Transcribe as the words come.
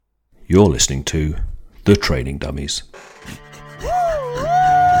You're listening to The Training Dummies.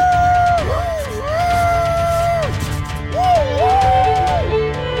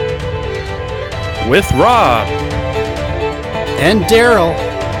 With Rob and Daryl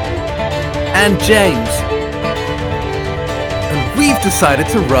and James, and we've decided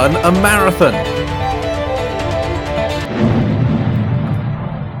to run a marathon.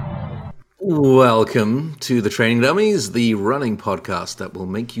 Welcome to The Training Dummies, the running podcast that will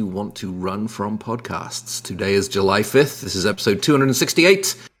make you want to run from podcasts. Today is July 5th. This is episode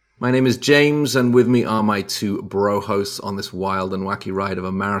 268. My name is James, and with me are my two bro hosts on this wild and wacky ride of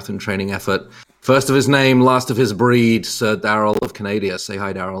a marathon training effort. First of his name, last of his breed, Sir Daryl of Canada. Say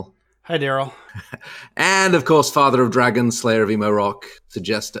hi, Daryl. Hi, Daryl. And, of course, Father of Dragons, Slayer of Emo Rock,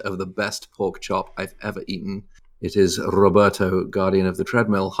 suggester of the best pork chop I've ever eaten. It is Roberto, Guardian of the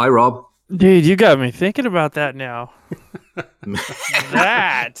Treadmill. Hi, Rob. Dude, you got me thinking about that now.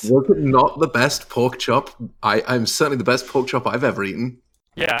 That was it not the best pork chop? I'm certainly the best pork chop I've ever eaten.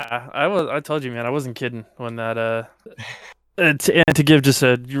 Yeah, I told you, man, I wasn't kidding when that. And to give just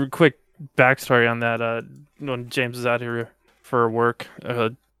a quick backstory on that, when James was out here for work,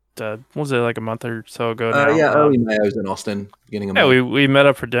 what was it, like a month or so ago now? Yeah, early May. I was in Austin, beginning of May. Yeah, we met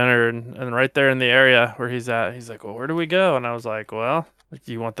up for dinner, and right there in the area where he's at, he's like, "Well, where do we go?" And I was like, "Well,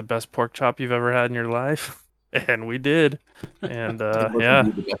 you want the best pork chop you've ever had in your life?" And we did. And yeah,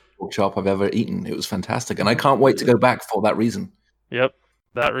 the best pork chop I've ever eaten. It was fantastic, and I can't wait to go back for that reason. Yep,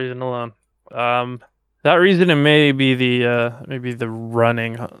 that reason alone. That reason, and maybe the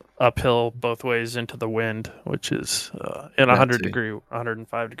running uphill both ways into the wind, which is in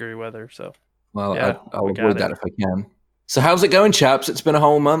 105 degree weather. So, well, yeah, I'll avoid that if I can. So, how's it going, chaps? It's been a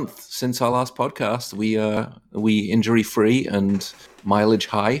whole month since our last podcast. We injury free and mileage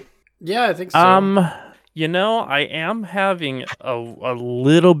high. Yeah, I think so. You know, I am having a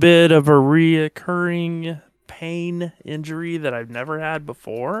little bit of a reoccurring pain injury that I've never had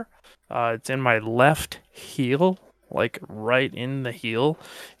before. It's in my left heel, like right in the heel,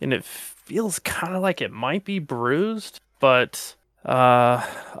 and it feels kind of like it might be bruised, but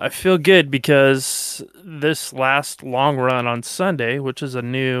I feel good because this last long run on Sunday, which is a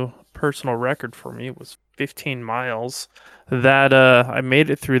new personal record for me, was 15 miles. That I made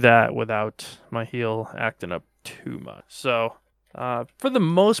it through that without my heel acting up too much. So for the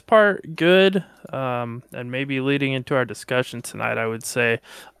most part, good. And maybe leading into our discussion tonight, I would say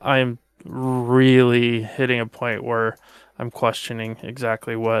I'm really hitting a point where I'm questioning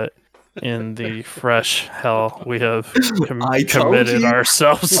exactly what in the fresh hell we have committed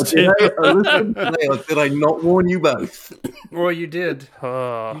ourselves to. Did I not warn you both? Well, you did.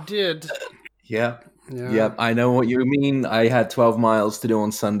 You did. Yeah. I know what you mean. I had 12 miles to do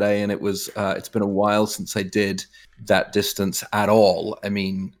on Sunday, and it's been a while since I did that distance at all. I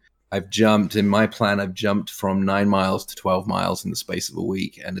mean, I've jumped from 9 miles to 12 miles in the space of a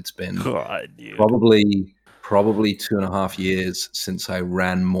week, and it's been probably 2.5 years since I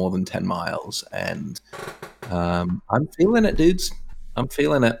ran more than 10 miles, and I'm feeling it, dudes. I'm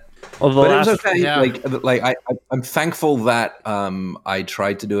feeling it. Well, but it was okay. Yeah. I'm thankful that I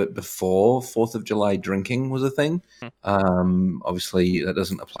tried to do it before 4th of July drinking was a thing. Obviously, that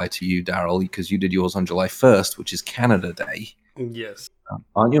doesn't apply to you, Daryl, because you did yours on July 1st, which is Canada Day. Yes.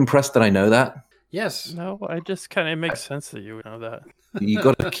 Aren't you impressed that I know that? Yes. No, I just kind of makes sense that you would know that. You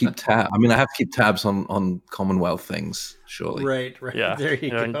got to keep tabs. I mean, I have to keep tabs on Commonwealth things, surely. Right. Yeah. There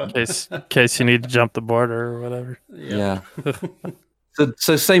you go. In case you need to jump the border or whatever. Yeah.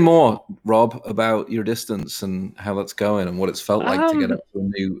 So say more, Rob, about your distance and how that's going and what it's felt like to get up to a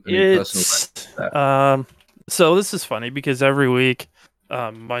new personal record. So this is funny because every week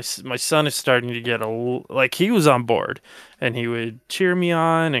my son is starting to get he was on board and he would cheer me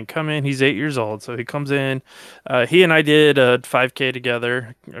on and come in. He's 8 years old, so he comes in. He and I did a 5K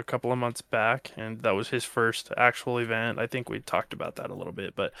together a couple of months back, and that was his first actual event. I think we talked about that a little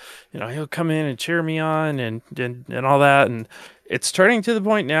bit, but he'll come in and cheer me on and all that, and it's turning to the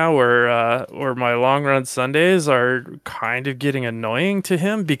point now where my long run Sundays are kind of getting annoying to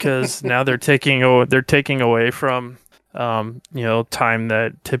him because now they're taking away from time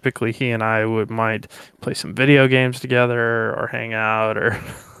that typically he and I might play some video games together or hang out or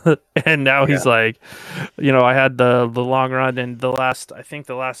and now he's like, I had the long run, and the last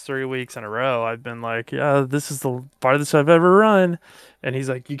 3 weeks in a row I've been like, yeah, this is the farthest I've ever run. And he's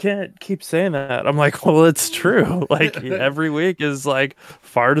like, you can't keep saying that. I'm like, well, it's true. Like every week is like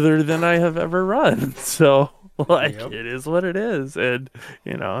farther than I have ever run. So It is what it is. And,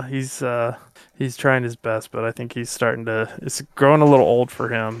 he's trying his best, but I think it's growing a little old for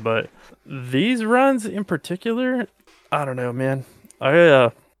him. But these runs in particular, I don't know, man.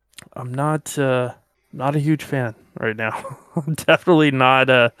 I'm not a huge fan right now. I'm definitely not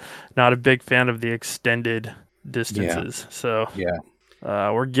a big fan of the extended distances. So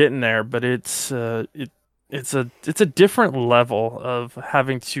we're getting there, but it's a different level of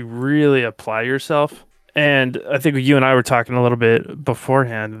having to really apply yourself. And I think you and I were talking a little bit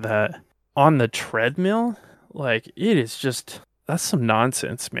beforehand that on the treadmill, like it is just, that's some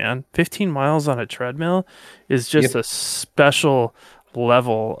nonsense, man. 15 miles on a treadmill is just a special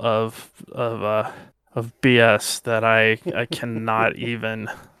level of BS that I cannot even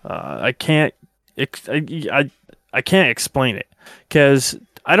I can't explain it, because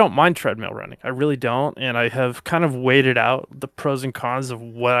I don't mind treadmill running. I really don't, and I have kind of weighted out the pros and cons of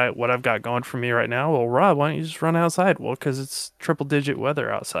what I've got going for me right now. Well, Rob, why don't you just run outside? Well, because it's triple-digit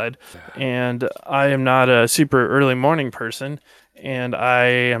weather outside, and I am not a super early morning person, and I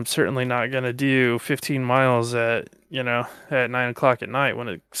am certainly not going to do 15 miles at 9 o'clock at night when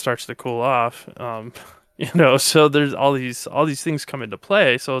it starts to cool off. So there's all these things come into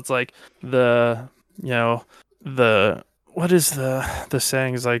play. So it's like the what is the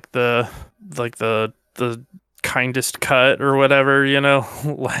saying is like the kindest cut or whatever,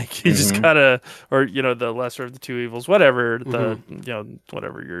 like you just gotta, or the lesser of the two evils, whatever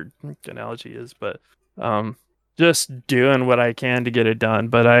whatever your analogy is, but just doing what I can to get it done.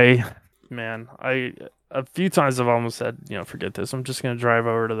 But I a few times I've almost said, forget this, I'm just gonna drive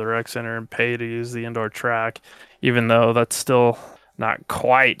over to the rec center and pay to use the indoor track, even though that's still not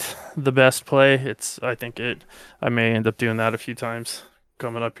quite the best play. I may end up doing that a few times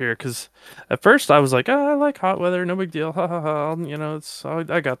coming up here, because at first I was like, I like hot weather, no big deal, ha ha ha,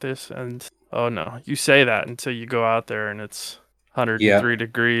 I got this. And oh no, you say that until you go out there and it's 103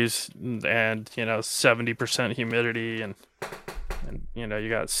 degrees and 70% humidity, and you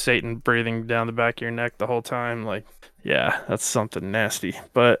got Satan breathing down the back of your neck the whole time. Like, yeah, that's something nasty.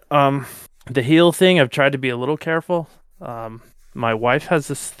 But the heel thing, I've tried to be a little careful. My wife has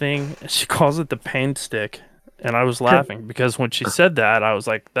this thing, she calls it the pain stick, and I was laughing because when she said that, I was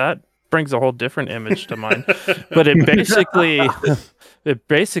like, that brings a whole different image to mind. But it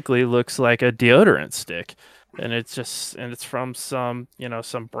basically looks like a deodorant stick, and it's from some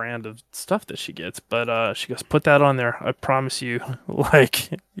brand of stuff that she gets. But she goes, put that on there. I promise you, like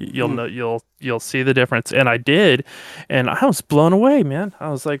you'll see the difference. And I did, and I was blown away, man. I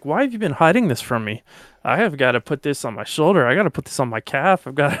was like, why have you been hiding this from me? I have got to put this on my shoulder. I got to put this on my calf.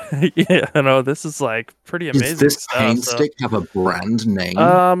 I've got to, this is like pretty amazing. Does this stuff, pain stick have a brand name?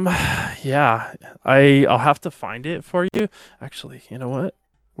 Yeah, I'll have to find it for you. Actually, you know what?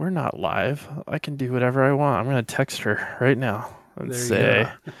 We're not live. I can do whatever I want. I'm going to text her right now and say,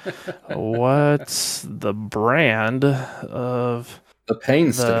 what's the brand of the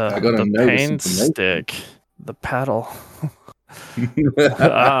pain stick? I got to know pain stick, the paddle.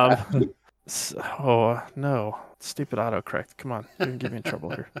 Oh no, stupid autocorrect. Come on, you're gonna get me in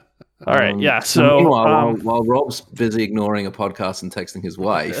trouble here. All right, yeah. So while Rob's busy ignoring a podcast and texting his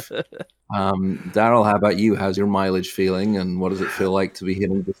wife, Daryl, how about you? How's your mileage feeling, and what does it feel like to be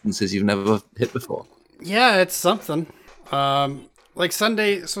hitting distances you've never hit before? Yeah, it's something. Like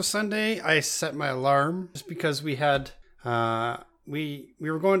Sunday. So Sunday, I set my alarm just because we had we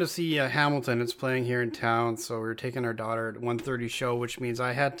were going to see Hamilton. It's playing here in town, so we were taking our daughter at 1:30 show, which means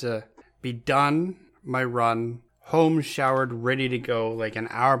I had to be done my run, home, showered, ready to go like an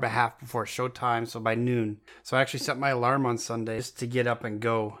hour and a half before showtime, so by noon. So I actually set my alarm on Sunday just to get up and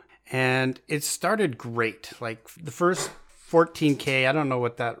go. And it started great. Like the first 14K, I don't know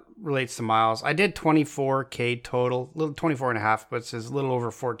what that relates to miles. I did 24K total, little 24 and a half, but it says a little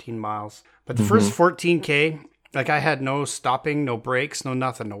over 14 miles. But the first 14K, like I had no stopping, no breaks, no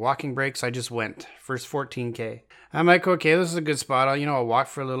nothing, no walking breaks. I just went. First 14K. I'm like, okay, this is a good spot. I'll walk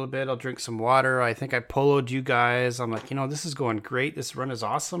for a little bit. I'll drink some water. I think I poloed you guys. I'm like, this is going great. This run is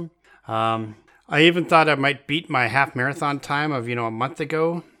awesome. I even thought I might beat my half marathon time of, a month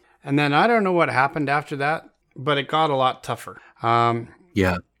ago. And then I don't know what happened after that, but it got a lot tougher.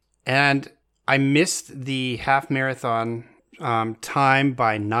 Yeah. And I missed the half marathon time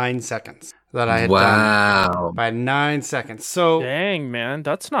by 9 seconds. That I had done by 9 seconds. So dang, man,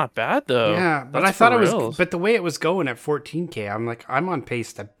 that's not bad though. Yeah, but I thought it was. But the way it was going at 14K, I'm like, I'm on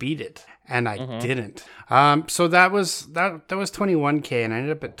pace to beat it, and I didn't. So that was 21K, and I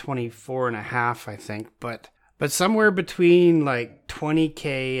ended up at 24 and a half, I think. But somewhere between like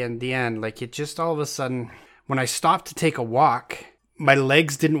 20K and the end, like it just all of a sudden, when I stopped to take a walk, my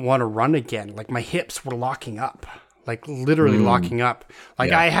legs didn't want to run again. Like my hips were locking up. Like literally locking up.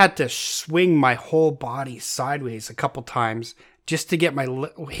 Like I had to swing my whole body sideways a couple times just to get my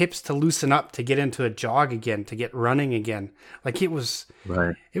hips to loosen up, to get into a jog again, to get running again. Like it was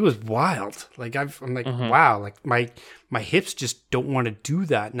wild. Like I'm like, wow, like my hips just don't want to do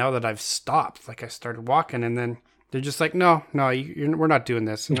that now that I've stopped. Like I started walking, and then they're just like, no, we're not doing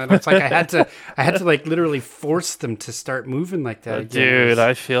this. And then it's like I had to like literally force them to start moving like that. Dude,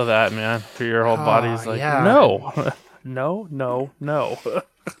 I feel that, man. For your whole body's like, no. No.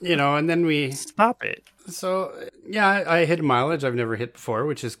 And then we stop it. So yeah, I hit mileage I've never hit before,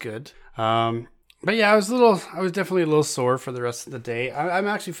 which is good. But yeah, I was definitely a little sore for the rest of the day. I'm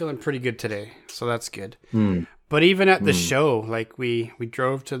actually feeling pretty good today, so that's good. But even at the show, like we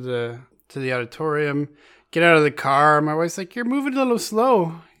drove to the auditorium, get out of the car. My wife's like, "You're moving a little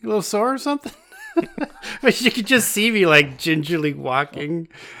slow. You a little sore or something?" But you could just see me like gingerly walking.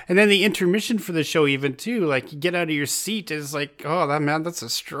 And then the intermission for the show even too, like you get out of your seat, is like, oh, that's a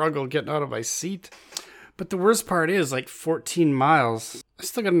struggle getting out of my seat. But the worst part is like 14 miles. I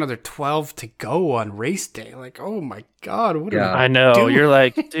still got another 12 to go on race day. Like, oh my God. What am I know. doing? You're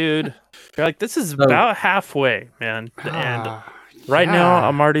like, dude, this is about halfway, man. And right now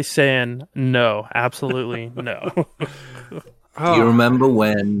I'm already saying no, absolutely no. Do you remember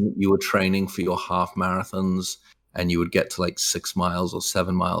when you were training for your half marathons and you would get to like 6 miles or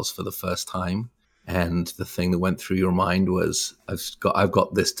 7 miles for the first time? And the thing that went through your mind was, I've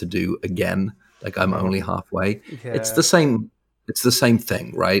got this to do again. Like I'm only halfway. Yeah. It's the same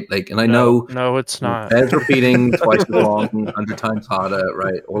thing, right? Like, and I know no, it's not. There's repeating twice as long, 100 times harder,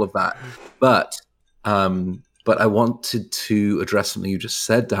 right? All of that. But I wanted to address something you just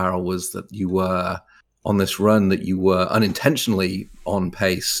said, Daryl, was that you were on this run, that you were unintentionally on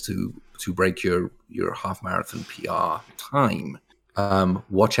pace to break your half marathon PR time.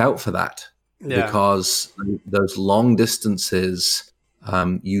 Watch out for that, because those long distances,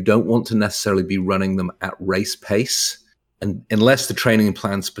 you don't want to necessarily be running them at race pace, and unless the training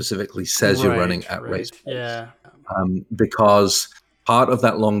plan specifically says you're running at race pace. Yeah. Because part of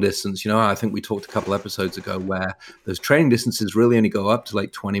that long distance, I think we talked a couple episodes ago where those training distances really only go up to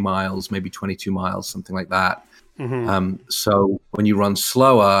like 20 miles, maybe 22 miles, something like that. So when you run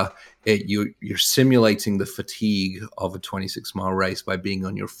slower, you're simulating the fatigue of a 26-mile race by being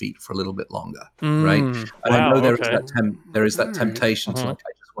on your feet for a little bit longer, right? And I know there is that temptation to like,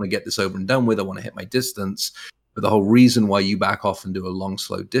 I just want to get this over and done with. I want to hit my distance. But the whole reason why you back off and do a long,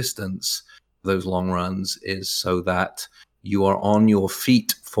 slow distance, those long runs, is so that you are on your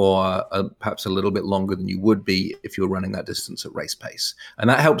feet for perhaps a little bit longer than you would be if you were running that distance at race pace. And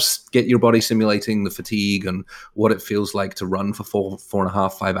that helps get your body simulating the fatigue and what it feels like to run for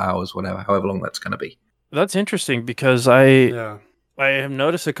 4.5, 5 hours, however long that's going to be. That's interesting, because I have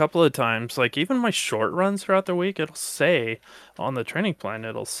noticed a couple of times, like even my short runs throughout the week, it'll say on the training plan,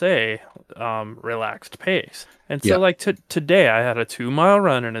 relaxed pace. And so like today I had a 2-mile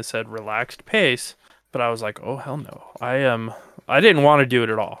run and it said relaxed pace. But I was like, oh, hell no. I didn't want to do it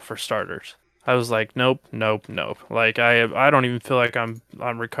at all, for starters. I was like, nope. Like I don't even feel like I'm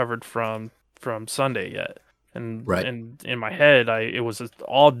recovered from Sunday yet. And in my head, it was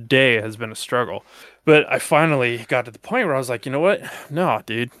all day has been a struggle. But I finally got to the point where I was like, you know what? No,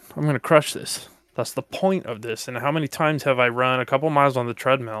 dude, I'm going to crush this. That's the point of this. And how many times have I run a couple miles on the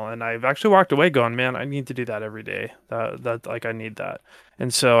treadmill, and I've actually walked away going, man, I need to do that every day. That like I need that.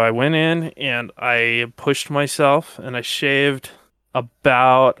 And so I went in and I pushed myself and I shaved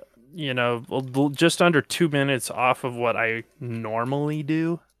about, just under 2 minutes off of what I normally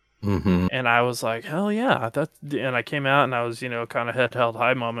do. Mm-hmm. And I was like, hell yeah. And I came out and I was, kind of head held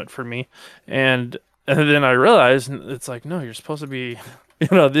high moment for me. And then I realized it's like, no, you're supposed to be,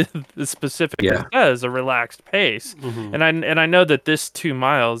 the specific says a relaxed pace. Mm-hmm. And I know that this 2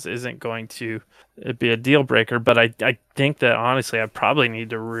 miles isn't going to be a deal breaker, but I think that honestly, I probably need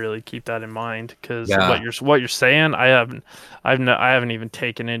to really keep that in mind, because what you're saying, I haven't even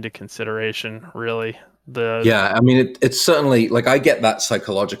taken into consideration really. I mean, it's certainly like I get that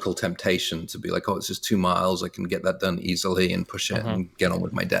psychological temptation to be like, oh, it's just 2 miles. I can get that done easily and push it and get on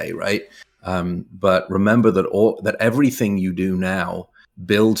with my day, right? But remember that everything you do now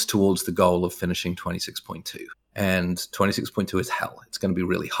builds towards the goal of finishing 26.2. And 26.2 is hell. It's going to be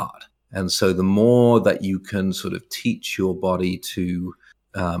really hard. And so the more that you can sort of teach your body to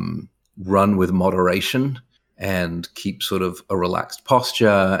run with moderation and keep sort of a relaxed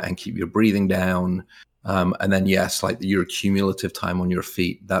posture and keep your breathing down, and then, like your cumulative time on your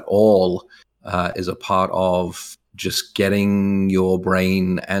feet, that all is a part of just getting your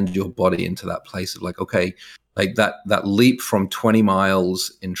brain and your body into that place of like, okay, like that leap from 20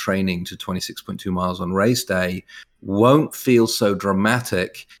 miles in training to 26.2 miles on race day won't feel so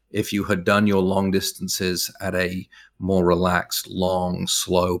dramatic if you had done your long distances at a more relaxed, long,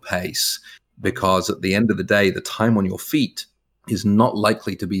 slow pace, because at the end of the day, the time on your feet is not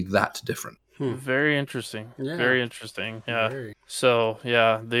likely to be that different. Very interesting. Yeah. Very interesting. Yeah. Very. So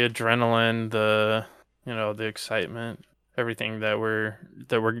yeah, the adrenaline, the excitement, everything that we're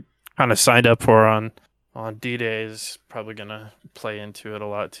kind of signed up for on D-Day is probably gonna play into it a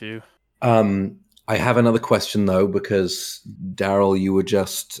lot too. I have another question though, because Daryl, you were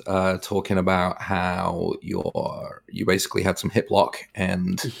just talking about how you basically had some hip lock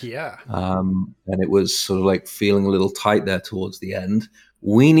and it was sort of like feeling a little tight there towards the end.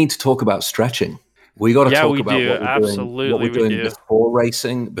 We need to talk about stretching. We got to talk about what we're doing before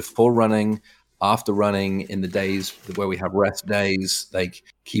racing, before running, after running, in the days where we have rest days, like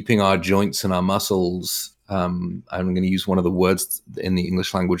keeping our joints and our muscles. I'm going to use one of the words in the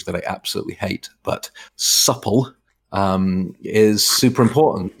English language that I absolutely hate, but supple is super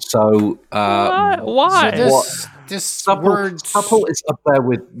important. So why? This supple is up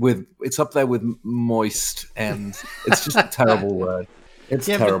there with moist, and it's just a terrible word. It's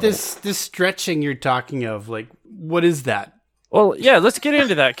terrible. But this stretching you're talking of, like, what is that? Well, yeah, let's get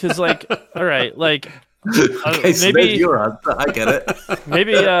into that because, like, all right, like, okay, so maybe your answer. I get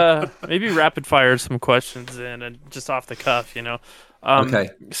it. maybe rapid fire some questions in and just off the cuff, Okay.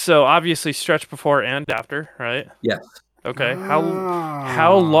 So obviously, stretch before and after, right? Yes. Okay.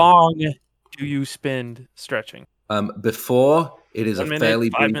 How long do you spend stretching? Before, it is a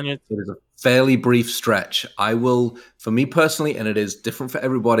fairly brief stretch. I will, for me personally, and it is different for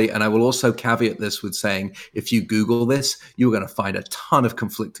everybody, and I will also caveat this with saying, if you Google this, you're going to find a ton of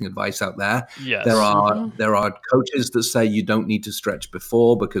conflicting advice out there. Yes. There are coaches that say you don't need to stretch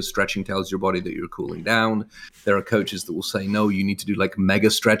before because stretching tells your body that you're cooling down. There are coaches that will say, no, you need to do like mega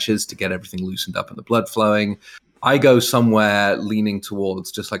stretches to get everything loosened up and the blood flowing. I go somewhere leaning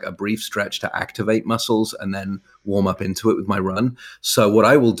towards just like a brief stretch to activate muscles and then warm up into it with my run. So what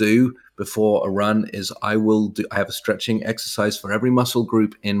I will do before a run is I have a stretching exercise for every muscle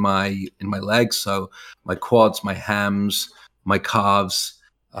group in my legs. So my quads, my hams, my calves,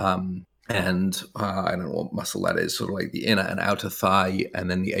 and I don't know what muscle that is, sort of like the inner and outer thigh, and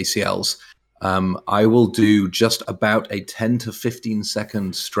then the ACLs. I will do just about a 10 to 15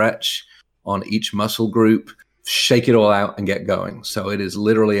 second stretch on each muscle group, shake it all out and get going. So it is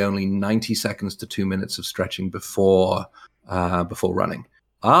literally only 90 seconds to 2 minutes of stretching before running.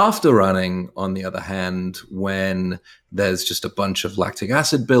 After running, on the other hand, when there's just a bunch of lactic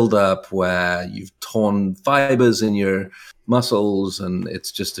acid buildup where you've torn fibers in your muscles and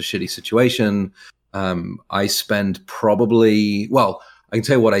it's just a shitty situation, I spend I can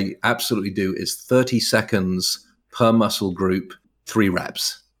tell you what I absolutely do is 30 seconds per muscle group, 3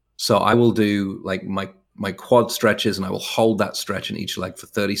 reps. So I will do like my quad stretches and I will hold that stretch in each leg for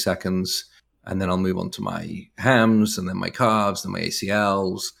 30 seconds. And then I'll move on to my hams and then my calves and my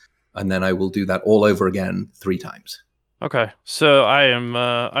ACLs. And then I will do that all over again 3 times. Okay. So I am,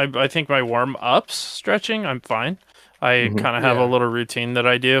 I think my warm ups stretching, I'm fine. I kind of have a little routine that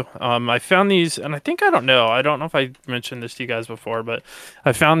I do. I found these, and I don't know if I mentioned this to you guys before, but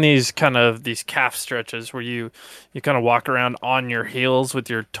I found these calf stretches where you kind of walk around on your heels with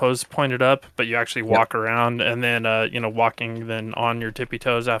your toes pointed up, but you actually walk around and then, walking then on your tippy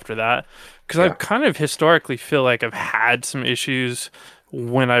toes after that. Because I kind of historically feel like I've had some issues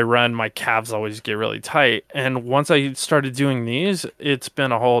when I run, my calves always get really tight. And once I started doing these, it's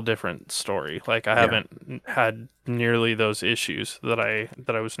been a whole different story. Like I haven't had nearly those issues that I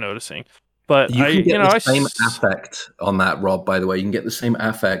was noticing. But you can get the same affect on that, Rob, by the way. You can get the same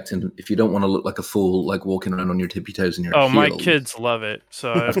affect, and if you don't want to look like a fool, like walking around on your tippy toes and your heels. My kids love it.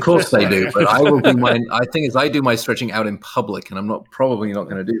 So of course they do, but I will do mine. I think is I do my stretching out in public, and I'm probably not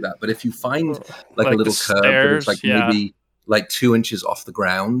going to do that. But if you find like a little curve that is like maybe like 2 inches off the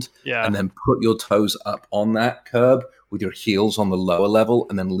ground, and then put your toes up on that curb with your heels on the lower level,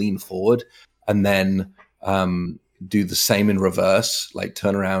 and then lean forward, and then do the same in reverse, like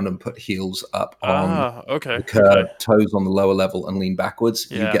turn around and put heels up on the curb, toes on the lower level, and lean backwards.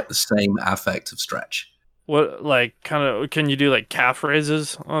 You get the same affect of stretch. What, like, kind of, can you do like calf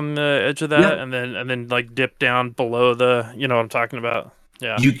raises on the edge of that, and then like dip down below the, you know what I'm talking about?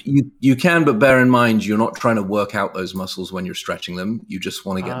 Yeah, you can, but bear in mind you're not trying to work out those muscles when you're stretching them. You just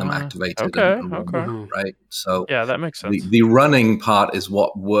want to get them activated. Right? So yeah, that makes sense. The running part is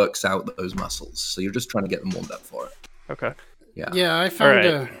what works out those muscles. So you're just trying to get them warmed up for it. Okay. Yeah. I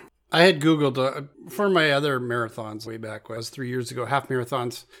found I had Googled for my other marathons way back, was 3 years ago, half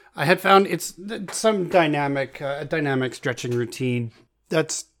marathons. I had found it's some dynamic stretching routine.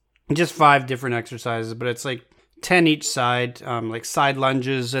 That's just 5 different exercises, but it's like 10 each side, like side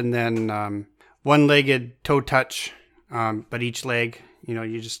lunges, and then one-legged toe touch but each leg,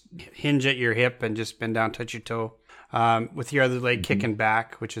 you just hinge at your hip and just bend down, touch your toe. With your other leg kicking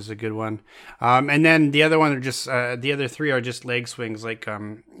back, which is a good one. And then the other one are just the other three are just leg swings, like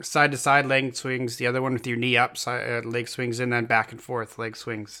side to side leg swings. The other one with your knee up, leg swings, and then back and forth leg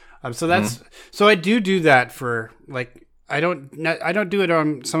swings. So I do that for like I don't do it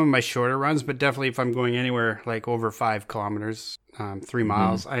on some of my shorter runs, but definitely if I'm going anywhere like over 5 kilometers, 3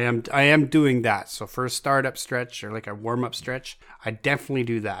 miles, I am doing that. So for a startup stretch or like a warm up stretch, I definitely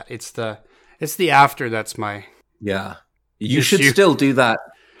do that. It's the after that's my You should still do that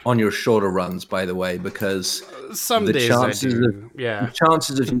on your shorter runs, by the way, because some days I do. The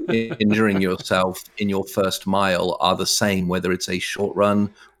chances of you injuring yourself in your first mile are the same, whether it's a short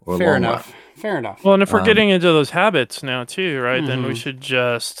run or a long run. Fair enough. Well, and if we're getting into those habits now too, right? Then we should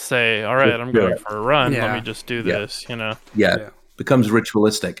just say, all right, I'm going for a run. Let me just do this, Becomes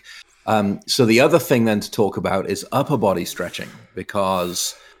ritualistic. So the other thing then to talk about is upper body stretching,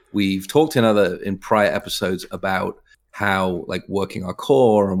 because we've talked in prior episodes about how like working our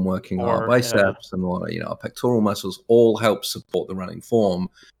core and working our biceps and our pectoral muscles all help support the running form.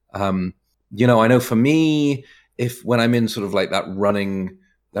 I know for me, when I'm in sort of like that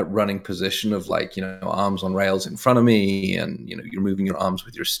running position of like, arms on rails in front of me and, you're moving your arms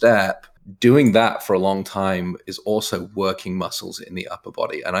with your step, doing that for a long time is also working muscles in the upper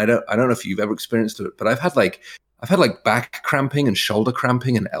body. And I don't know if you've ever experienced it, but I've had back cramping and shoulder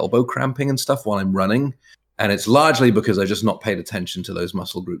cramping and elbow cramping and stuff while I'm running. And it's largely because I've just not paid attention to those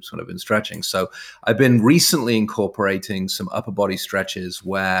muscle groups when I've been stretching. So I've been recently incorporating some upper body stretches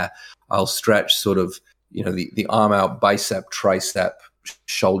where I'll stretch sort of, the arm out, bicep, tricep,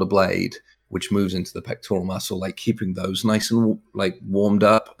 shoulder blade, which moves into the pectoral muscle, like keeping those nice and like warmed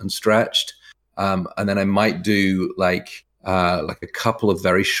up and stretched. And then I might do like a couple of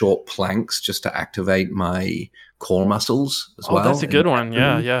very short planks just to activate my core muscles as well. That's a good one.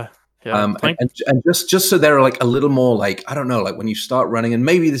 Yeah. And just so they're like a little more like, I don't know, like when you start running, and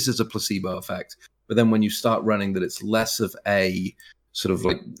maybe this is a placebo effect, but then when you start running, that it's less of a sort of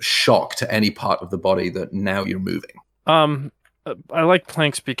like shock to any part of the body that now you're moving. I like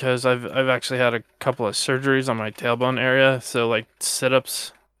planks because I've actually had a couple of surgeries on my tailbone area, so like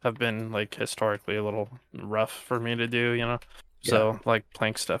sit-ups have been like historically a little rough for me to do, So like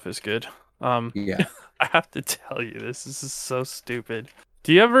plank stuff is good. I have to tell you, this is so stupid.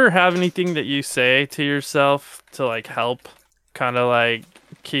 Do you ever have anything that you say to yourself to like help kind of like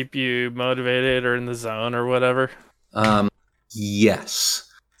keep you motivated or in the zone or whatever?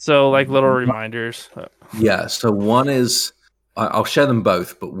 Yes. So like little reminders. Yeah. So one is, I'll share them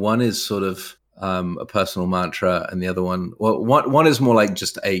both, but one is sort of a personal mantra, and the other one is more like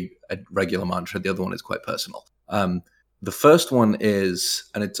just a regular mantra. The other one is quite personal. The first one is,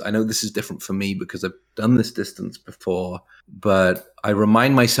 and I know this is different for me because I've done this distance before, but I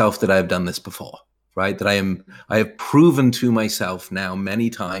remind myself that I have done this before, right? That I have proven to myself now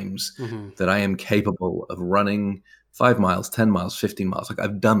many times that I am capable of running 5 miles, 10 miles, 15 miles. Like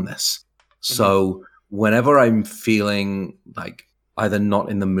I've done this. So whenever I'm feeling like either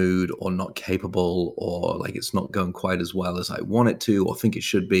not in the mood or not capable or like it's not going quite as well as I want it to or think it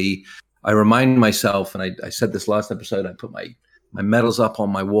should be, I remind myself, and I said this last episode, I put my medals up on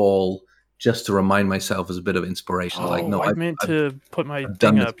my wall just to remind myself as a bit of inspiration. I meant to put my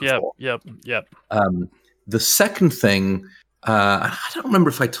thing up. Yep. The second thing, I don't remember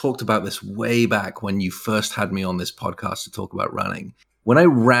if I talked about this way back when you first had me on this podcast to talk about running. When I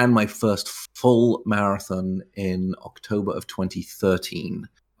ran my first full marathon in October of 2013,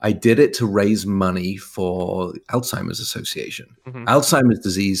 I did it to raise money for Alzheimer's Association. Alzheimer's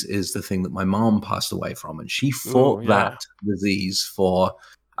disease is the thing that my mom passed away from, and she fought that disease for,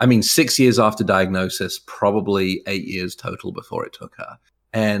 6 years after diagnosis, probably 8 years total before it took her.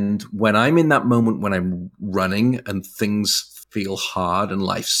 And when I'm in that moment, when I'm running and things feel hard and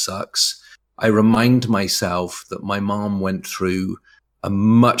life sucks, I remind myself that my mom went through a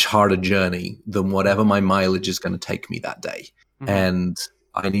much harder journey than whatever my mileage is going to take me that day. And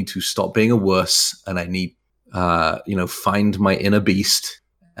I need to stop being a wuss, and I need, find my inner beast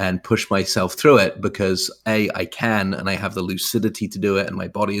and push myself through it because A, I can, and I have the lucidity to do it, and my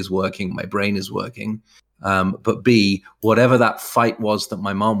body is working, my brain is working. But B, whatever that fight was that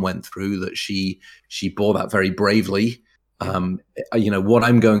my mom went through, that she bore that very bravely. What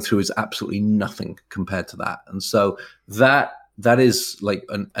I'm going through is absolutely nothing compared to that. And so that is like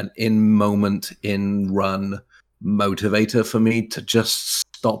an in-moment, in-run motivator for me to just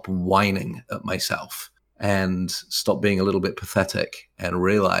stop whining at myself and stop being a little bit pathetic and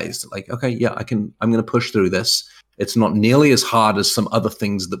realize like, okay, yeah, I'm going to push through this. It's not nearly as hard as some other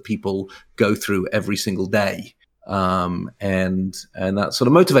things that people go through every single day. and that sort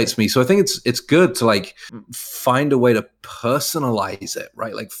of motivates me. So I think it's good to like find a way to personalize it,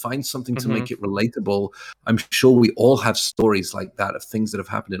 right? Like find something to make it relatable. I'm sure we all have stories like that of things that have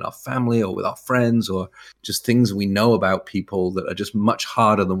happened in our family or with our friends, or just things we know about people that are just much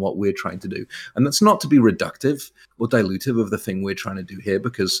harder than what we're trying to do. And that's not to be reductive or dilutive of the thing we're trying to do here,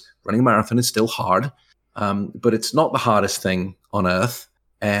 because running a marathon is still hard, but it's not the hardest thing on earth.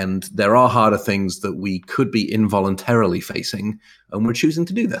 And there are harder things that we could be involuntarily facing, and we're choosing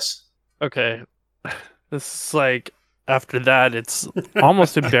to do this. Okay. This is like, after that, it's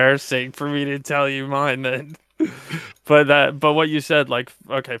almost embarrassing for me to tell you mine then. But what you said, like,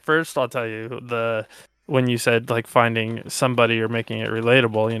 okay, first I'll tell you when you said like finding somebody or making it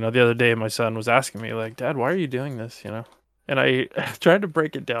relatable, the other day my son was asking me like, Dad, why are you doing this? And I tried to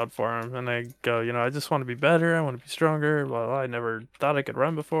break it down for him, and I go, I just want to be better. I want to be stronger. Well, I never thought I could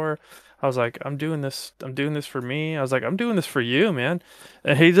run before. I was like, I'm doing this for me. I was like, I'm doing this for you, man.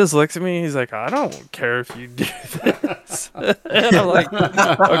 And he just looks at me. He's like, I don't care if you do this. And I'm like,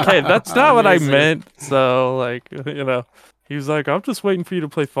 okay, that's not what I meant. So like, he was like, I'm just waiting for you to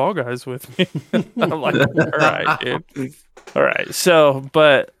play Fall Guys with me. I'm like, all right, dude. All right. So,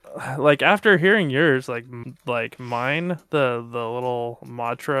 but like after hearing yours, like mine, the little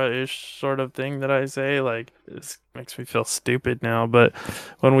mantra-ish sort of thing that I say, like, it makes me feel stupid now. But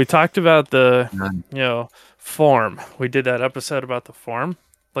when we talked about the form, we did that episode about the form,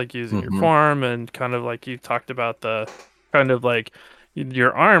 like using your form, and kind of like you talked about the kind of like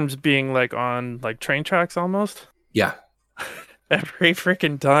your arms being like on like train tracks almost. Yeah. Every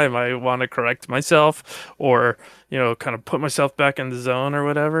freaking time I want to correct myself or, kind of put myself back in the zone or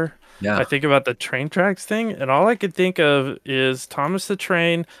whatever. Yeah. I think about the train tracks thing, and all I could think of is Thomas the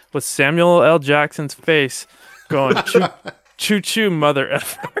Train with Samuel L. Jackson's face going, choo choo, mother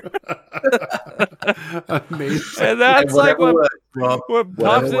effer. Amazing. And that's like what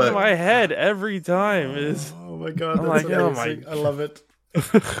pops into my head every time is. Oh my God. I'm That's like, amazing. I love it.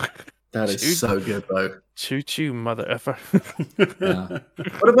 That is so good, though. Choo choo, mother effer. Yeah.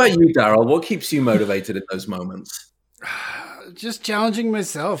 What about you, Daryl? What keeps you motivated in those moments? Just challenging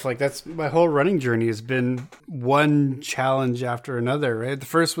myself. Like, that's my whole running journey has been one challenge after another, right? The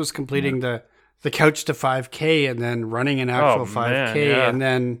first was completing the couch to 5K, and then running an actual 5K. Yeah.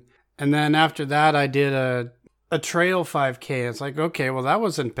 And then after that, I did a trail 5K. It's like, okay, well, that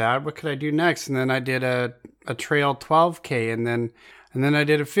wasn't bad. What could I do next? And then I did a trail 12K, and then I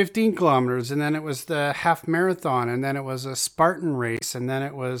did a 15 kilometers, and then it was the half marathon, and then it was a Spartan race, and then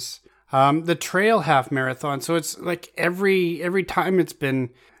it was the trail half marathon. So it's like every time it's been,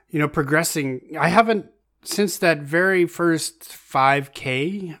 progressing. I haven't, since that very first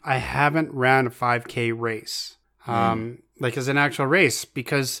 5K, I haven't ran a 5K race, like as an actual race,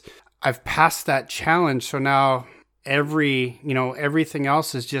 because I've passed that challenge. So now everything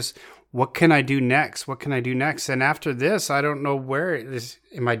else is just, what can I do next? What can I do next? And after this, I don't know where it is.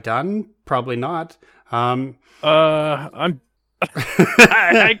 Am I done? Probably not. I'm I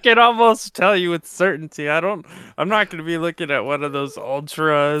can almost tell you with certainty. I'm not going to be looking at one of those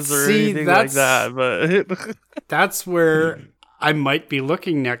ultras or anything like that, but that's where I might be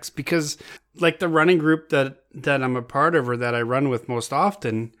looking next, because like the running group that I'm a part of, or that I run with most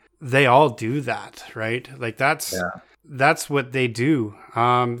often, they all do that, right? Like that's what they do.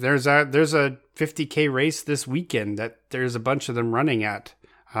 There's a 50K race this weekend that there's a bunch of them running at.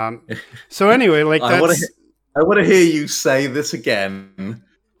 So anyway, like I want to hear you say this again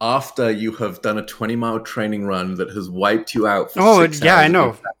after you have done a 20-mile training run that has wiped you out for 6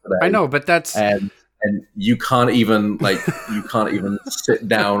 hours. I know, but that's and you can't even sit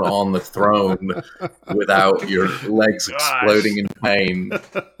down on the throne without your legs exploding in pain.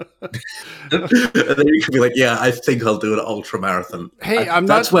 And then you can be like, yeah, I think I'll do an ultra marathon. Hey,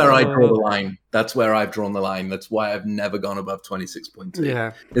 that's where I draw the line. That's where I've drawn the line. That's why I've never gone above 26.2.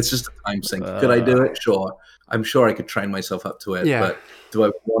 Yeah. It's just a time sink. Could I do it? Sure. I'm sure I could train myself up to it. Yeah. But do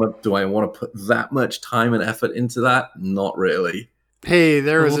I want to put that much time and effort into that? Not really. Hey,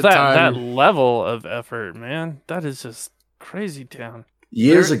 there was a time. That level of effort, man, that is just crazy town.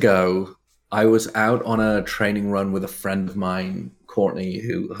 Years ago, I was out on a training run with a friend of mine, Courtney,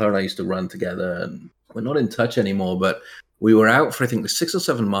 her and I used to run together, and we're not in touch anymore, but we were out for, I think, 6 or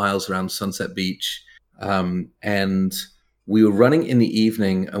 7 miles around Sunset Beach, and we were running in the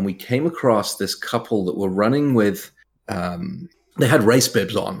evening, and we came across this couple that were running with, they had race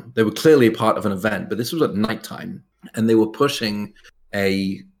bibs on. They were clearly a part of an event, but this was at nighttime, and they were pushing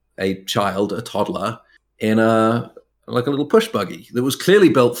a toddler in a little push buggy that was clearly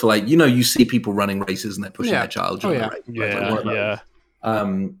built for, like, you see people running races and they're pushing their child during the race.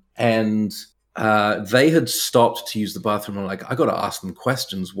 Yeah. And they had stopped to use the bathroom. I'm like, I got to ask them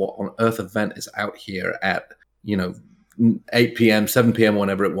questions. What on earth event is out here at 8 p.m., 7 p.m.,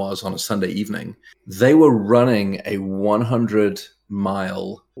 whenever it was on a Sunday evening? They were running a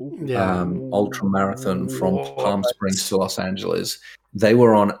 100-mile ultra marathon from Palm Springs to Los Angeles. They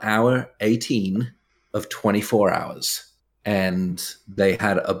were on hour 18 of 24 hours. And they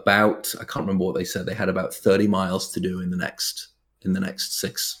had about, I can't remember what they said, they had about 30 miles to do in the next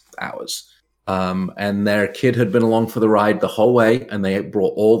 6 hours. And their kid had been along for the ride the whole way, and they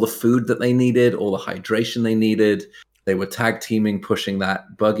brought all the food that they needed, all the hydration they needed. They were tag teaming, pushing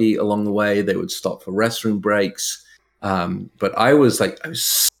that buggy along the way. They would stop for restroom breaks. But I was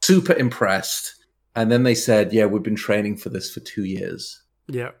super impressed. And then they said, yeah, we've been training for this for 2 years.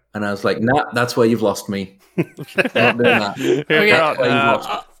 Yeah. And I was like, nah, that's where you've lost me. I'm not doing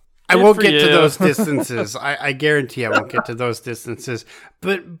that. I won't get to those distances. I guarantee I won't get to those distances.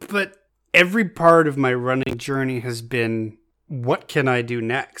 But every part of my running journey has been, what can I do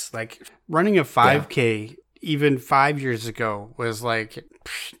next? Like running a 5K even 5 years ago was like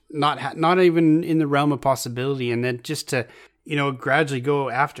not even in the realm of possibility. And then just to, gradually go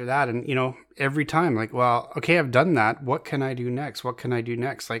after that. And, every time like, well, okay, I've done that. What can I do next? What can I do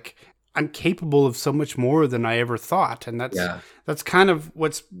next? Like, I'm capable of so much more than I ever thought. And that's kind of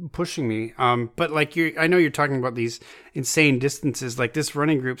what's pushing me. But like I know you're talking about these insane distances, like this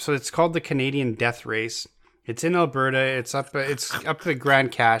running group. So it's called the Canadian Death Race. It's in Alberta. It's up at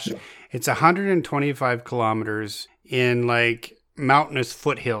Grand Cache. It's 125 kilometers in like mountainous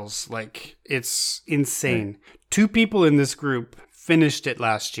foothills. Like, it's insane. 2 people in this group finished it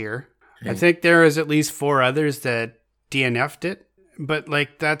last year. I think there is at least 4 others that DNF'd it. But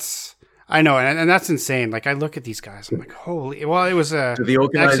like, I know, and that's insane. Like, I look at these guys, I'm like, holy. Well, it was Did the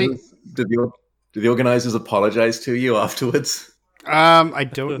organizers apologize to you afterwards? I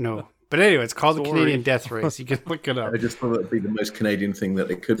don't know. But anyway, it's called the Canadian Death Race. You can look it up. I just thought it'd be the most Canadian thing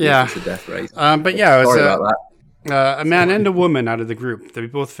that it could be. It's a death race. But yeah, it was a man and a woman out of the group. They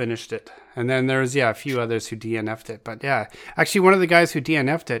both finished it. And then there was, a few others who DNF'd it. But yeah, actually one of the guys who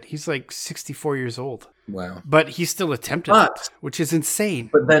DNF'd it, he's like 64 years old. Wow. But he still attempted it, which is insane.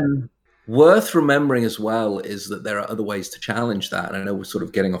 But then worth remembering as well is that there are other ways to challenge that. And I know we're sort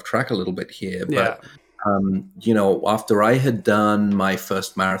of getting off track a little bit here, but after I had done my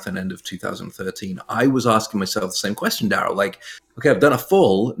first marathon end of 2013, I was asking myself the same question, Daryl, like, okay, I've done a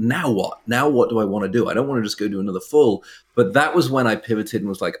full, now what? Now what do I want to do? I don't want to just go do another full. But that was when I pivoted and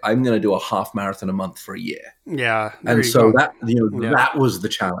was like, I'm going to do a half marathon a month for a year. Yeah. And so that was the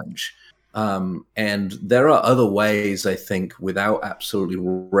challenge. And there are other ways, I think, without absolutely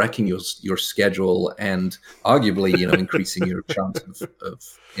wrecking your schedule and arguably, increasing your chance of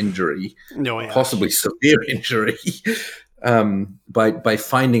injury, possibly severe injury, by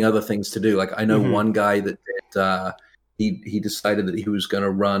finding other things to do. Like, I know one guy that did, he decided that he was going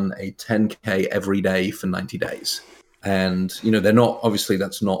to run a 10K every day for 90 days. And, they're not, obviously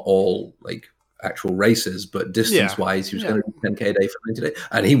that's not all like actual races, but distance wise, he was going to do 10K a day for 90 days,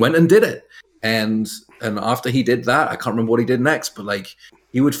 and he went and did it. And after he did that, I can't remember what he did next, but like,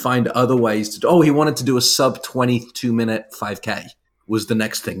 he would find other ways to he wanted to do a sub 22 minute 5K was the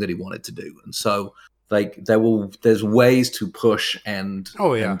next thing that he wanted to do. And so like, there's ways to push and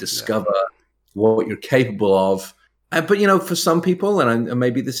discover what you're capable of. But for some people, and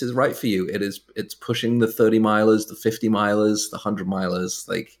maybe this is right for you, it's pushing the 30 milers, the 50 milers, the 100 milers.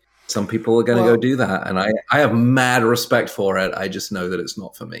 Like, some people are going to go do that, and I have mad respect for it. I just know that it's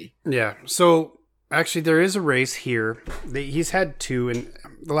not for me. Yeah. So actually, there is a race here. He's had 2 in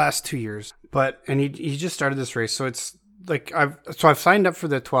the last 2 years, and he just started this race. So it's like I've signed up for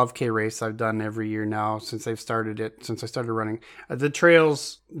the 12K race I've done every year now since I started running. The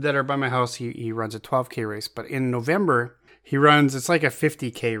trails that are by my house, he runs a 12K race, but in November he runs, it's like a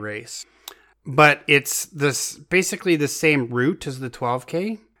 50K race, but it's basically the same route as the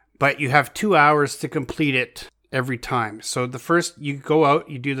 12K, but you have 2 hours to complete it every time. So the first, you go out,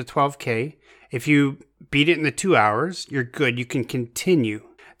 you do the 12K. If you beat it in the 2 hours, you're good. You can continue.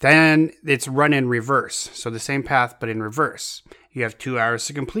 Then it's run in reverse. So the same path, but in reverse. You have 2 hours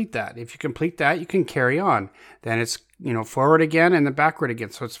to complete that. If you complete that, you can carry on. Then it's, forward again and then backward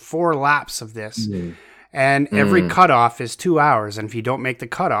again. So it's 4 laps of this. Mm. And every cutoff is 2 hours. And if you don't make the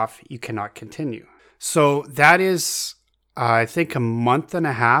cutoff, you cannot continue. So that is, I think, a month and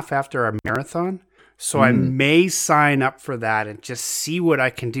a half after our marathon. So I may sign up for that and just see what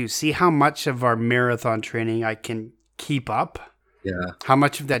I can do. See how much of our marathon training I can keep up. Yeah. How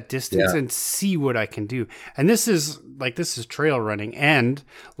much of that distance and see what I can do. And this is trail running. And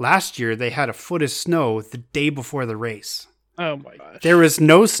last year they had a foot of snow the day before the race. Oh my gosh. There was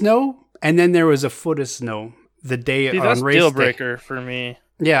no snow and then there was a foot of snow the day on that's race deal day. breaker for me.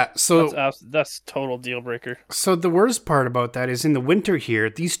 Yeah, so That's total deal breaker. So the worst part about that is in the winter here,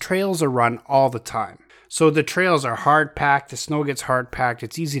 these trails are run all the time. So the trails are hard packed, the snow gets hard packed,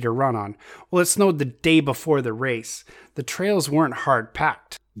 it's easy to run on. Well, it snowed the day before the race. The trails weren't hard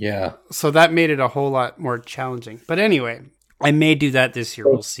packed. Yeah. So that made it a whole lot more challenging. But anyway, I may do that this year,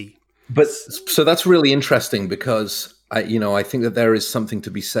 we'll see. But so that's really interesting because I think that there is something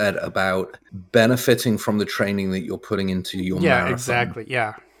to be said about benefiting from the training that you're putting into your marathon. Yeah, exactly.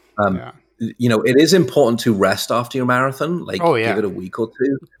 Yeah. It is important to rest after your marathon, give it a week or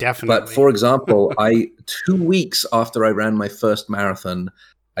two. Definitely. But for example, 2 weeks after I ran my first marathon,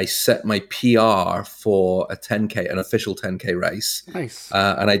 I set my PR for a 10K, an official 10K race. Nice.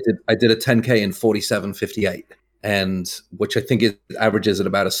 And I did a 10K in 47:58, and which I think it averages at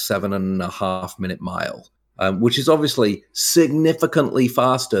about a 7.5 minute mile. Which is obviously significantly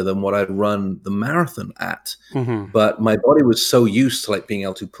faster than what I'd run the marathon at. Mm-hmm. But my body was so used to being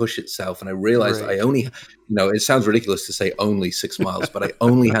able to push itself. And I realized I only, it sounds ridiculous to say only 6 miles, but I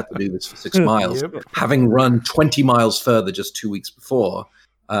only had to do this for 6 miles, having run 20 miles further just 2 weeks before,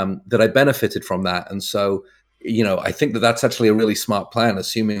 that I benefited from that. And so, I think that that's actually a really smart plan,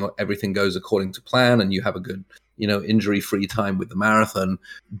 assuming everything goes according to plan and you have a good, injury-free time with the marathon.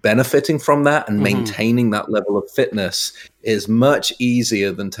 Benefiting from that and maintaining that level of fitness is much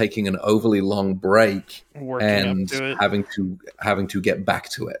easier than taking an overly long break and having to get back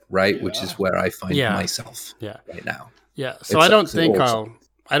to it, right? Yeah. Which is where I find myself right now. Yeah. So I don't think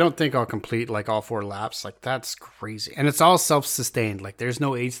I'll complete all 4 laps. That's crazy. And it's all self-sustained. There's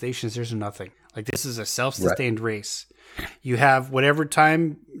no aid stations, there's nothing. This is a self-sustained race. You have whatever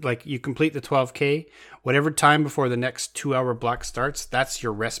time, you complete the 12K, whatever time before the next 2-hour block starts, that's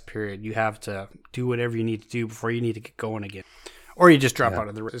your rest period. You have to do whatever you need to do before you need to get going again. Or you just drop out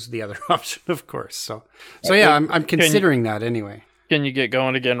of the race, is the other option, of course. So I'm considering that anyway. Can you get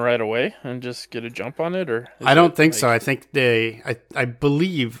going again right away and just get a jump on it? Or I don't think so. I think I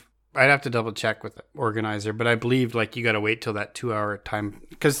believe, I'd have to double check with the organizer, but I believe you got to wait till that 2-hour time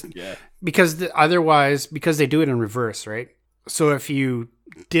because otherwise they do it in reverse, right? So if you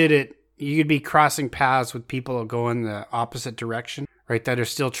did it, you'd be crossing paths with people going the opposite direction, right? That are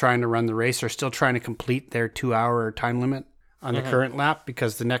still trying to run the race or still trying to complete their 2-hour time limit on the current lap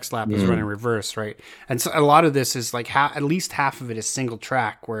because the next lap is running reverse, right? And so a lot of this is at least half of it is single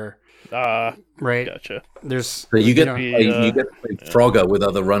track where, right? Gotcha. So you get to play Frogger with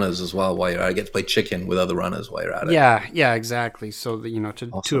other runners as well while you're at it. You get to play chicken with other runners while you're at it. Yeah, exactly. So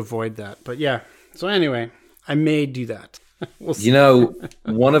that, to avoid that. But yeah. So anyway, I may do that. We'll see.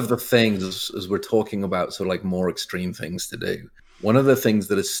 One of the things as we're talking about more extreme things to do, one of the things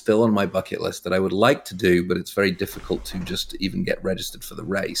that is still on my bucket list that I would like to do, but it's very difficult to just even get registered for the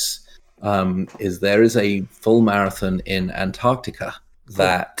race, is there is a full marathon in Antarctica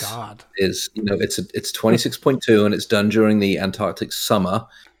that is, it's 26.2 and it's done during the Antarctic summer.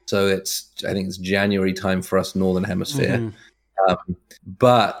 So I think it's January time for us Northern Hemisphere. Mm-hmm.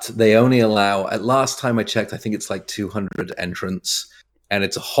 But they only allow, at last time I checked, I think it's 200 entrants. And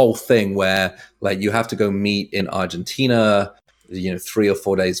it's a whole thing where you have to go meet in Argentina, 3 or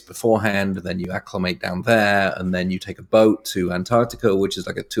 4 days beforehand. Then you acclimate down there. And then you take a boat to Antarctica, which is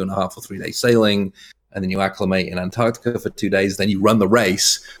a 2.5 or 3 day sailing. And then you acclimate in Antarctica for 2 days. Then you run the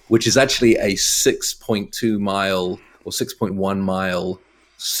race, which is actually a 6.2 mile or 6.1 mile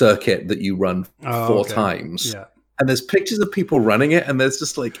circuit that you run 4 times. Yeah. And there's pictures of people running it, and there's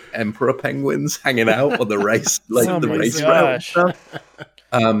just emperor penguins hanging out on the race, the race route and stuff.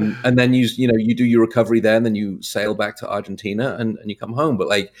 And then you do your recovery there, and then you sail back to Argentina, and you come home. But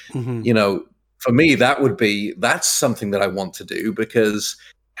for me, that's something that I want to do because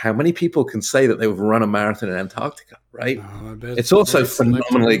how many people can say that they've run a marathon in Antarctica, right? It's also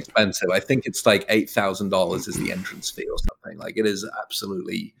phenomenally expensive. I think it's $8,000 is the entrance fee or something. It is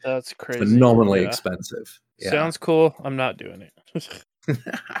absolutely that's crazy, phenomenally expensive. Yeah. Sounds cool. I'm not doing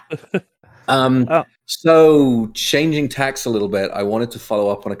it. So changing tacks a little bit, I wanted to follow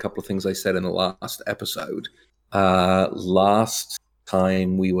up on a couple of things I said in the last episode. Last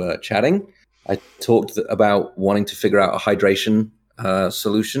time we were chatting, I talked about wanting to figure out a hydration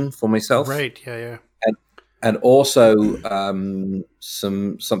solution for myself. Right. Yeah. And also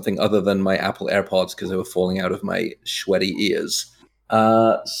something other than my Apple AirPods because they were falling out of my sweaty ears.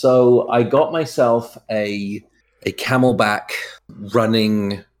 So I got myself a Camelback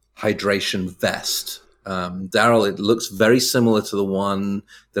running hydration vest. Daryl, it looks very similar to the one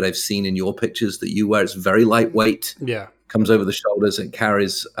that I've seen in your pictures that you wear. It's very lightweight. Yeah. Comes over the shoulders. It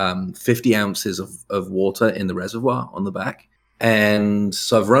carries 50 ounces of water in the reservoir on the back. And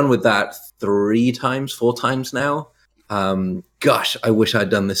so I've run with that 4 times now. Gosh, I wish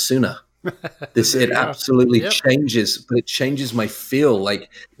I'd done this sooner. It absolutely changes, but it changes my feel. Like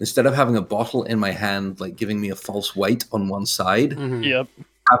instead of having a bottle in my hand, like giving me a false weight on one side,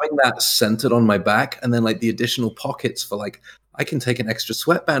 having that centered on my back, and then like the additional pockets for like I can take an extra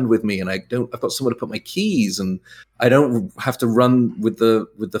sweatband with me, and I've got somewhere to put my keys, and I don't have to run with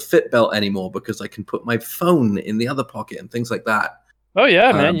the fit belt anymore because I can put my phone in the other pocket and things like that. Oh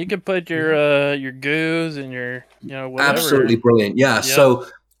yeah, man! You can put your goos and your whatever. Absolutely brilliant. Yeah. So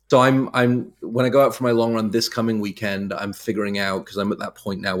I'm when I go out for my long run this coming weekend, I'm figuring out, because I'm at that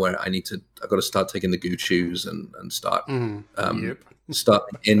point now where I've got to start taking the Goo shoes and start start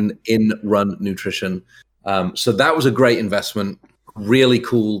in run nutrition. So that was a great investment. Really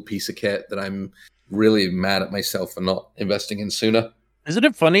cool piece of kit that I'm really mad at myself for not investing in sooner. Isn't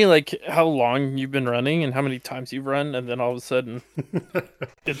it funny, like, how long you've been running and how many times you've run, and then all of a sudden,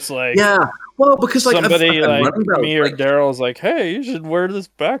 it's like... Yeah, well, because, like, somebody like me or Daryl's like, hey, you should wear this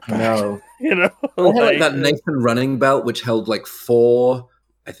backpack. No. I had, like, that Nathan running belt, which held, like, 4...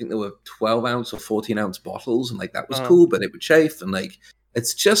 I think there were 12-ounce or 14-ounce bottles, and, like, that was cool, but it would chafe, and, like,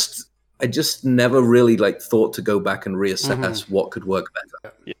 it's just... I just never really, like, thought to go back and reassess what could work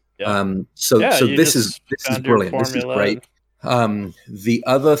better. So this is brilliant. This is great. The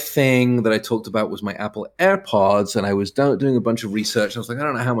other thing that I talked about was my Apple AirPods, and I was doing a bunch of research. I was like, I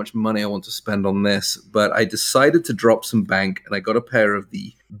don't know how much money I want to spend on this, but I decided to drop some bank, and I got a pair of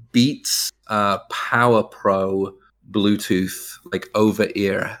the Beats Power Pro Bluetooth, like,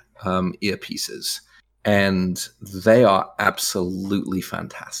 over-ear earpieces, and they are absolutely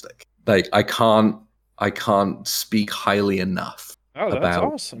fantastic. Like, I can't speak highly enough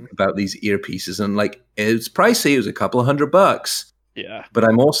about these earpieces, and like it's pricey. It was a couple of $100. Yeah, but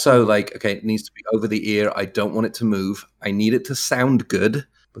I'm also like, okay, it needs to be over the ear. I don't want it to move. I need it to sound good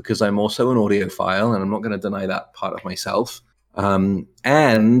because I'm also an audiophile, and I'm not going to deny that part of myself. I'm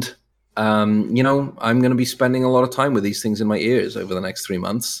going to be spending a lot of time with these things in my ears over the next 3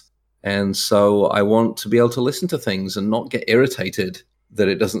 months, and so I want to be able to listen to things and not get irritated that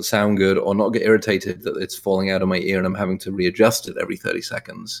it doesn't sound good, or not get irritated that it's falling out of my ear and I'm having to readjust it every 30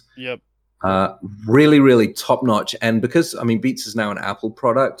 seconds. Yep. Really, really top notch. And because, I mean, Beats is now an Apple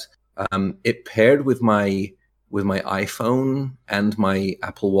product, it paired with my iPhone and my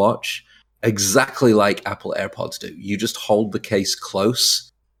Apple Watch exactly like Apple AirPods do. You just hold the case close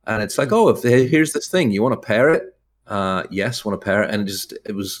and it's like, oh, here's this thing. You want to pair it? Yes, want to pair it. And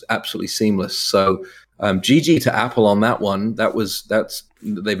it was absolutely seamless. So, GG to Apple on that one.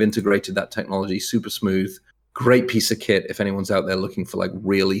 They've integrated that technology, super smooth, great piece of kit. If anyone's out there looking for like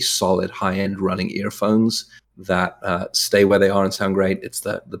really solid high-end running earphones that stay where they are and sound great, it's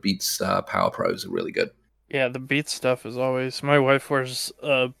the Beats Power Pros are really good. Yeah, the Beats stuff is always. My wife wears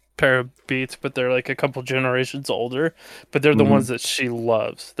a pair of Beats, but they're like a couple generations older. But they're the ones that she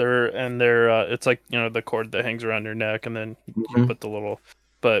loves. They're it's like the cord that hangs around your neck, and then you put the little.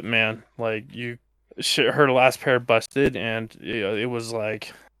 But man, like her last pair busted, and it was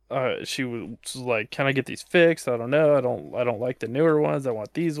like she was like, can I get these fixed? I don't know. I don't like the newer ones. I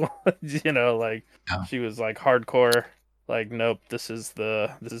want these ones. She was like hardcore, like, nope, this is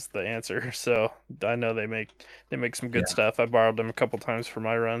the answer. So I know they make some good stuff. I borrowed them a couple times for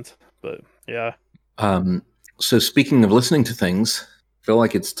my runs, but yeah. So speaking of listening to things, I feel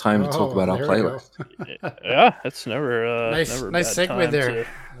like it's time to talk about our playlist. Yeah, it's never nice segue there.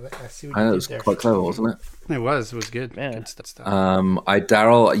 I know, it was quite clever, wasn't it? It was good. Man. Good stuff.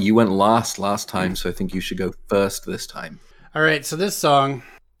 Daryl, you went last time, so I think you should go first this time. All right, so this song,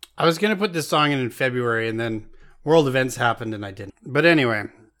 I was going to put this song in February, and then world events happened, and I didn't. But anyway,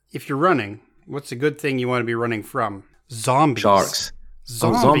 if you're running, what's a good thing you want to be running from? Zombies. Sharks.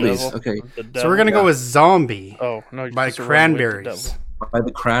 Zombies. Okay. So we're going to go with Zombie by Cranberries. By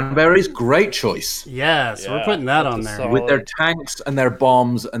the Cranberries, great choice. Yeah, so we're putting that on there. With their tanks and their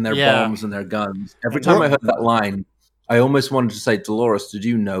bombs and their bombs and their guns. Every time I heard that line, I almost wanted to say, Dolores, did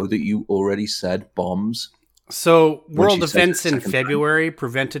you know that you already said bombs? So world events in February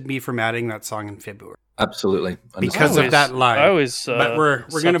prevented me from adding that song in February. Absolutely. Because of that line. I always but we're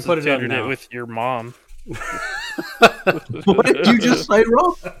going to put it on now. With your mom. What did you just say,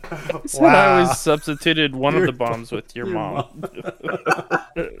 Rob? I always substituted one of the bombs with your mom.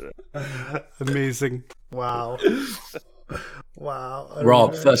 Amazing. Wow.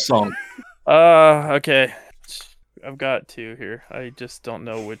 Rob, first song. Okay. I've got two here. I just don't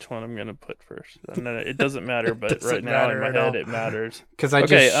know which one I'm going to put first. And it doesn't matter, but right now in my head it matters. Because I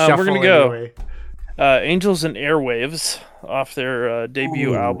just shuffle we're going to go anyway. Angels and Airwaves off their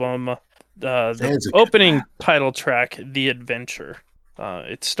debut album, the opening title track, The Adventure.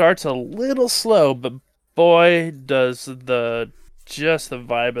 It starts a little slow, but boy, does the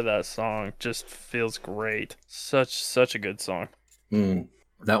vibe of that song just feels great. Such a good song.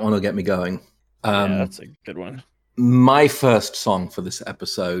 That one will get me going. Yeah, that's a good one. My first song for this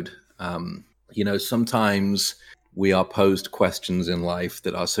episode, sometimes we are posed questions in life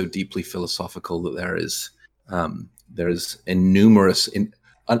that are so deeply philosophical that there is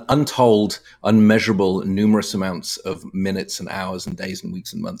untold, unmeasurable, numerous amounts of minutes and hours and days and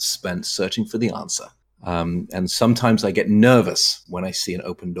weeks and months spent searching for the answer. And sometimes I get nervous when I see an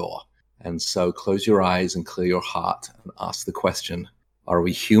open door. And so close your eyes and clear your heart and ask the question, are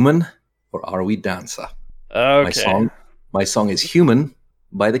we human or are we dancer? Okay. My song is Human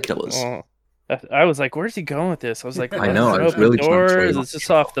by The Killers. Oh, I was like, where's he going with this? I was like, I know. I was really trying to Is this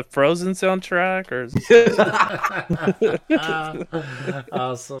off the Frozen soundtrack? Or is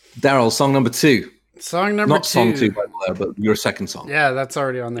Awesome. Daryl, song number 2. Song number 2. Not song 2, by the way, but your second song. Yeah, that's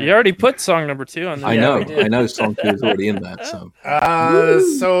already on there. You already put song number 2 on there. I know. Song 2 is already in that.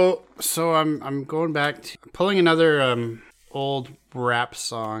 So I'm going back to pulling another old rap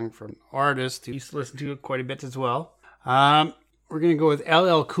song from an artist who used to listen to it quite a bit as well. We're gonna go with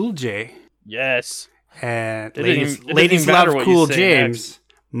LL Cool J. Yes. And ladies love Cool James. Next.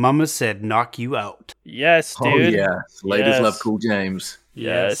 Mama said, "Knock you out." Yes, dude. Oh yeah, ladies love Cool James.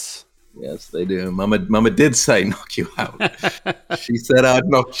 Yes. Yes, they do. Mama did say knock you out. She said I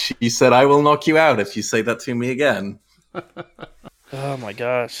will knock you out if you say that to me again. Oh my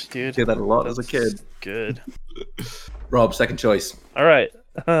gosh, dude. I did that a lot as a kid. Good. Rob, second choice. All right.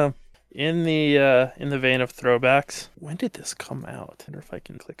 In the vein of throwbacks, when did this come out? I wonder if I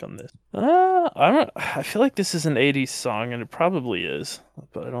can click on this. I feel like this is an 80s song, and it probably is,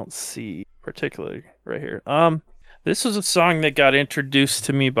 but I don't see particularly right here. This was a song that got introduced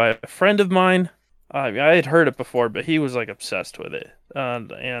to me by a friend of mine. I had heard it before, but he was like obsessed with it,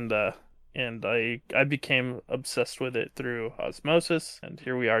 and I became obsessed with it through osmosis, and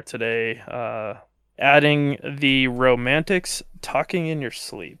here we are today, adding the Romantics, "Talking in Your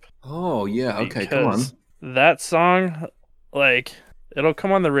Sleep." Oh yeah, okay, come on. That song, like, it'll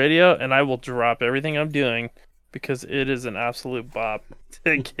come on the radio, and I will drop everything I'm doing because it is an absolute bop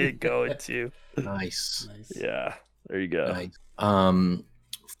to get going to. Nice. Yeah, there you go. Nice.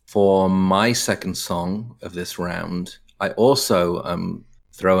 For my second song of this round, I also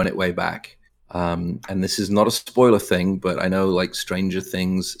throwing it way back. And this is not a spoiler thing, but I know like Stranger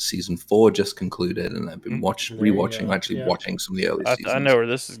Things season 4 just concluded, and I've been watching some of the early seasons. I know where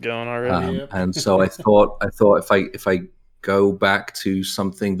this is going already. And so I thought if I go back to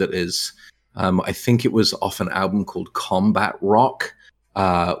something that is, I think it was off an album called Combat Rock,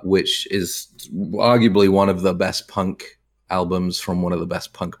 which is arguably one of the best punk albums from one of the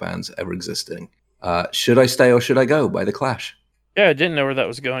best punk bands ever existing. Should I Stay or Should I Go by The Clash. Yeah, I didn't know where that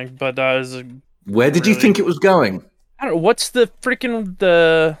was going, but where did you think it was going? I don't know. What's the freaking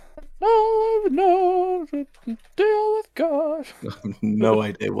the? No, deal with God. No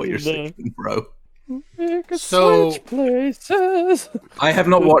idea what you're saying, bro. So places. I have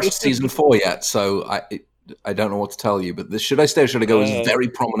not watched season 4 yet, so I don't know what to tell you. But the Should I Stay or Should I Go is very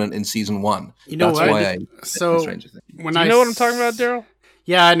prominent in season 1. You know That's what? why So when you know what I'm talking about, Daryl?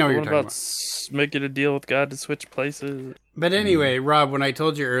 Yeah, I know what you're talking about. Making a deal with God to switch places. But anyway, Rob, when I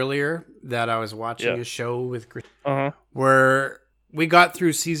told you earlier that I was watching a show with where we got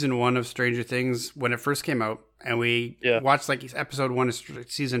through season 1 of Stranger Things when it first came out, and we watched like episode 1 of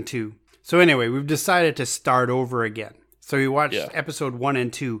season 2. So anyway, we've decided to start over again. So we watched episode 1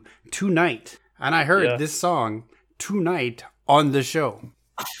 and 2 tonight, and I heard this song tonight on the show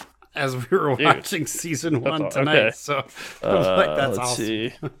as we were watching season 1 tonight. Okay. So like, that's awesome.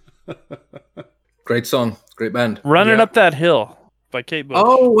 See. Great song, great band. Running Up That Hill by Kate Bush.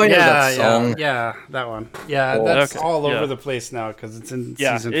 Oh, I know that song. Yeah, that one. Yeah, that's all over the place now because it's in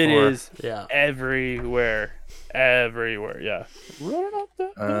season 4. It is everywhere. Yeah. Running up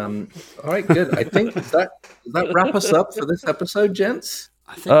that hill. All right, good. I think does that wrap us up for this episode, gents?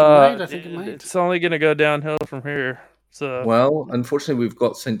 I think it might. It's only going to go downhill from here. So, well, unfortunately, we've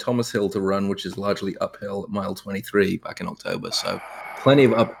got St. Thomas Hill to run, which is largely uphill at mile 23 back in October. So, plenty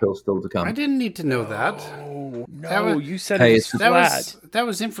of uphill still to come. I didn't need to know that. No, you said it was flat. That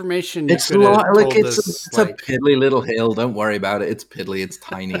was information. It's a piddly little hill. Don't worry about it. It's piddly. It's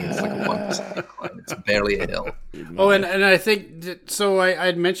tiny. It's like a 1% climb. It's barely a hill. Oh, and I think so.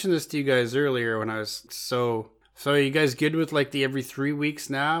 I'd mentioned this to you guys earlier when I was so. Are you guys good with like the every 3 weeks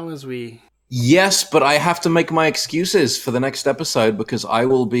now as we? Yes, but I have to make my excuses for the next episode because I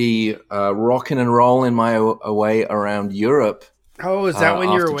will be rocking and rolling my way around Europe Oh, is that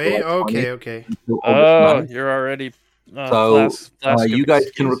when you're after away? July 20th Okay. until August Oh, 9th. you're already. So you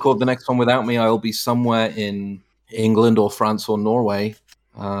guys can record the next one without me. I'll be somewhere in England or France or Norway,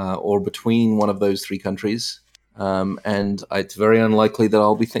 or between one of those three countries. And it's very unlikely that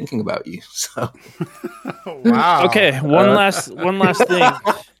I'll be thinking about you. So, Wow. Okay, one last thing. One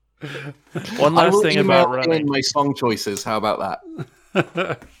last thing about running. My song choices. How about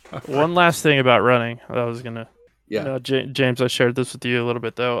that? One last thing about running. I was gonna. Yeah. James, I shared this with you a little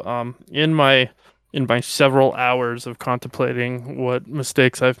bit though. In my several hours of contemplating what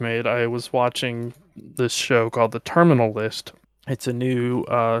mistakes I've made, I was watching this show called The Terminal List. It's a new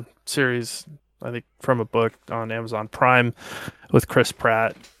series, I think, from a book on Amazon Prime with Chris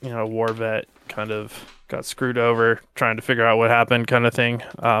Pratt, war vet, kind of got screwed over trying to figure out what happened kind of thing.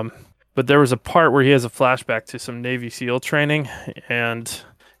 But there was a part where he has a flashback to some Navy SEAL training, and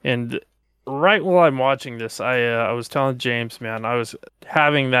right while I'm watching this, I was telling James, man, I was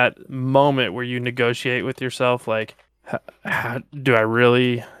having that moment where you negotiate with yourself, like, do I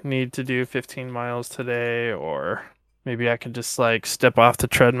really need to do 15 miles today, or maybe I can just like step off the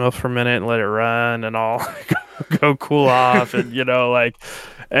treadmill for a minute and let it run, and I'll go cool off, and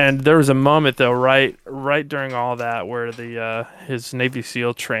and there was a moment though, right during all that, where the his Navy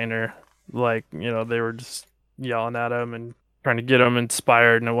SEAL trainer, like, they were just yelling at him and trying to get him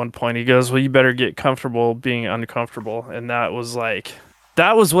inspired, and at one point he goes, well, you better get comfortable being uncomfortable. And that was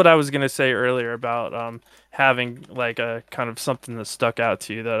what I was going to say earlier about having like a kind of something that stuck out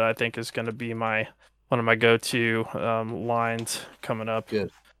to you that I think is going to be one of my go-to lines coming up.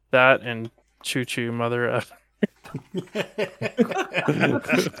 Good. That and choo choo mother F. That's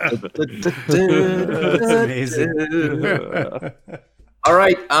amazing. All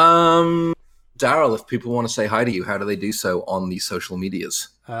right. Daryl, if people want to say hi to you, how do they do so on the social medias?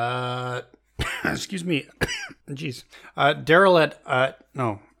 Excuse me. Jeez. Daryl at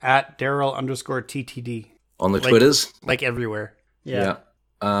Daryl_TTD. On the Twitters? Like everywhere. Yeah.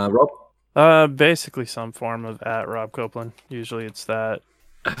 Rob? Basically some form of at Rob Copeland. Usually it's that.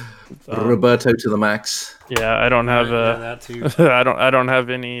 Roberto to the max. Yeah, I don't have that too. I don't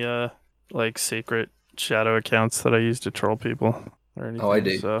have any like secret shadow accounts that I use to troll people or anything. Oh, I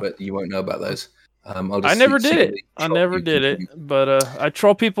do, so. But you won't know about those. I never did it. But I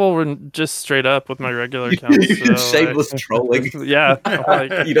troll people just straight up with my regular accounts. Shameless trolling. Yeah.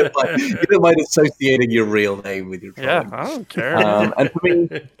 You don't mind associating your real name with your trolling. Yeah, I don't care. And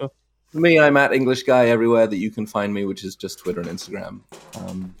for me, I'm at English Guy everywhere that you can find me, which is just Twitter and Instagram.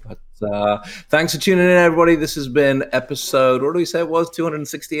 But thanks for tuning in, everybody. This has been episode, what do we say it was?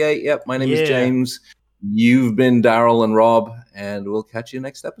 268? Yep, my name is James. You've been Daryl and Rob, and we'll catch you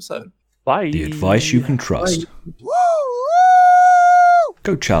next episode. Bye. The advice you can trust. Woo, woo!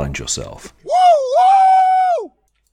 Go challenge yourself. Woo, woo!